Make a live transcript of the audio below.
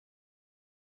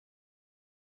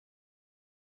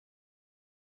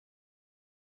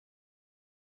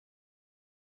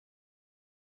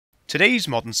Today's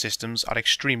modern systems are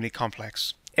extremely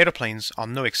complex. Aeroplanes are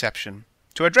no exception.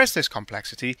 To address this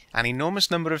complexity, an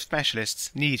enormous number of specialists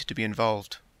need to be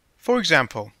involved. For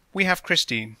example, we have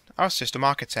Christine, our system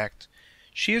architect.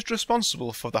 She is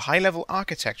responsible for the high-level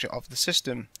architecture of the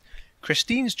system.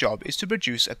 Christine's job is to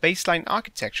produce a baseline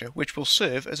architecture which will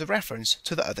serve as a reference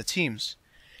to the other teams.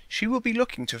 She will be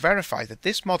looking to verify that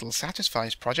this model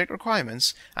satisfies project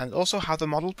requirements and also how the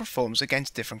model performs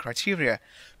against different criteria,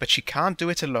 but she can't do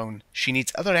it alone. She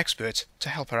needs other experts to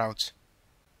help her out.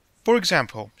 For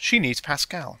example, she needs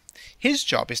Pascal. His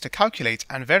job is to calculate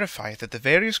and verify that the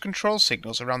various control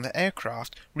signals around the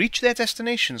aircraft reach their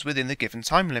destinations within the given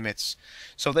time limits.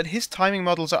 So that his timing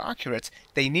models are accurate,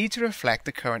 they need to reflect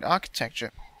the current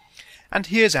architecture. And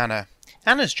here's Anna.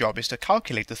 Anna's job is to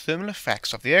calculate the thermal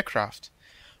effects of the aircraft.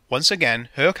 Once again,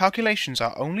 her calculations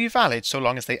are only valid so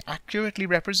long as they accurately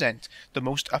represent the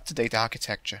most up-to-date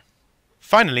architecture.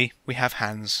 Finally, we have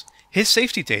Hans. His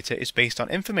safety data is based on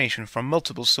information from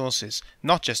multiple sources,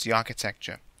 not just the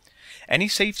architecture. Any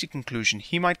safety conclusion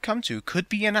he might come to could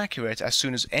be inaccurate as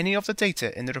soon as any of the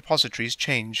data in the repositories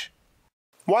change.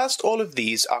 Whilst all of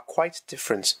these are quite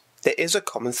different, there is a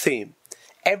common theme.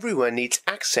 Everyone needs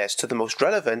access to the most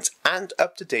relevant and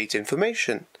up-to-date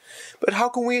information. But how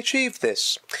can we achieve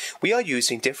this? We are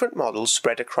using different models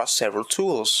spread across several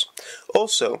tools.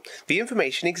 Also, the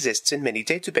information exists in many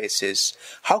databases.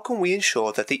 How can we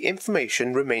ensure that the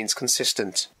information remains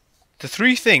consistent? The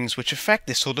three things which affect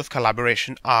this sort of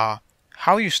collaboration are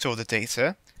how you store the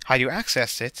data, how you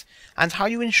access it, and how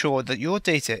you ensure that your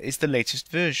data is the latest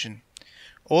version.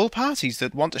 All parties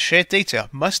that want to share data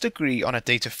must agree on a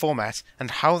data format and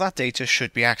how that data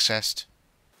should be accessed.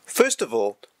 First of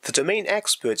all, the domain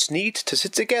experts need to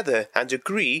sit together and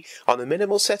agree on a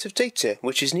minimal set of data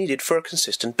which is needed for a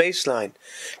consistent baseline.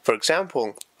 For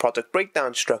example, product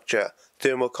breakdown structure,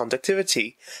 thermal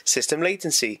conductivity, system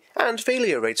latency, and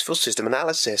failure rates for system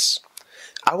analysis.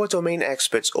 Our domain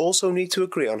experts also need to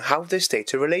agree on how this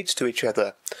data relates to each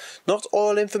other. Not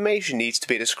all information needs to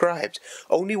be described,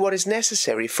 only what is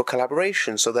necessary for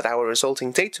collaboration so that our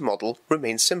resulting data model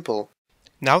remains simple.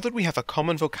 Now that we have a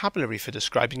common vocabulary for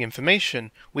describing information,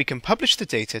 we can publish the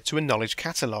data to a knowledge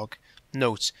catalogue.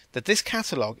 Note that this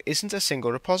catalogue isn't a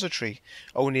single repository,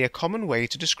 only a common way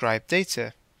to describe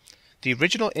data. The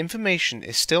original information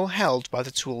is still held by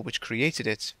the tool which created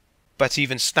it. But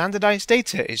even standardized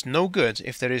data is no good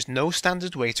if there is no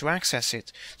standard way to access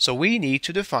it, so we need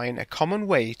to define a common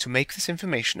way to make this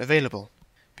information available.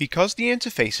 Because the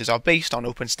interfaces are based on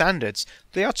open standards,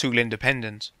 they are tool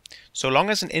independent. So long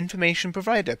as an information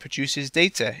provider produces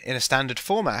data in a standard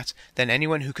format, then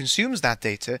anyone who consumes that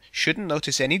data shouldn't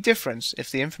notice any difference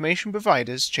if the information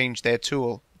providers change their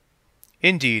tool.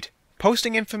 Indeed,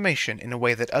 posting information in a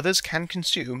way that others can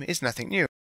consume is nothing new.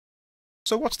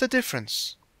 So what's the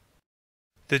difference?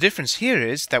 The difference here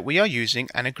is that we are using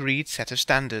an agreed set of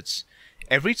standards.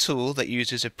 Every tool that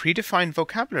uses a predefined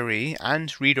vocabulary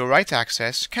and read or write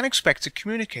access can expect to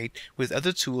communicate with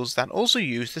other tools that also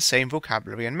use the same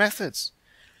vocabulary and methods.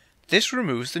 This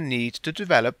removes the need to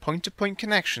develop point-to-point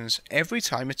connections every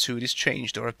time a tool is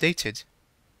changed or updated.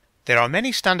 There are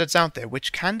many standards out there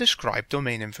which can describe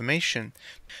domain information.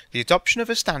 The adoption of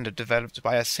a standard developed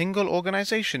by a single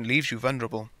organization leaves you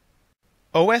vulnerable.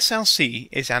 OSLC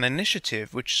is an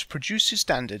initiative which produces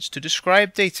standards to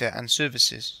describe data and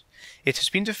services. It has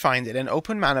been defined in an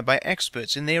open manner by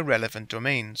experts in their relevant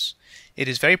domains. It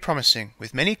is very promising,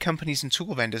 with many companies and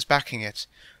tool vendors backing it.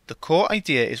 The core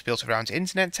idea is built around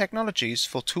Internet technologies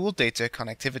for tool data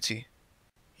connectivity.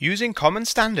 Using common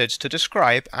standards to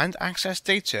describe and access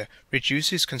data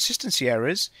reduces consistency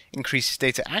errors, increases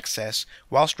data access,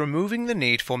 whilst removing the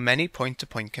need for many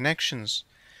point-to-point connections.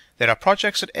 There are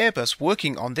projects at Airbus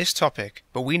working on this topic,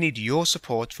 but we need your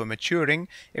support for maturing,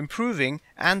 improving,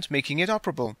 and making it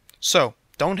operable. So,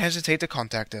 don't hesitate to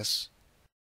contact us.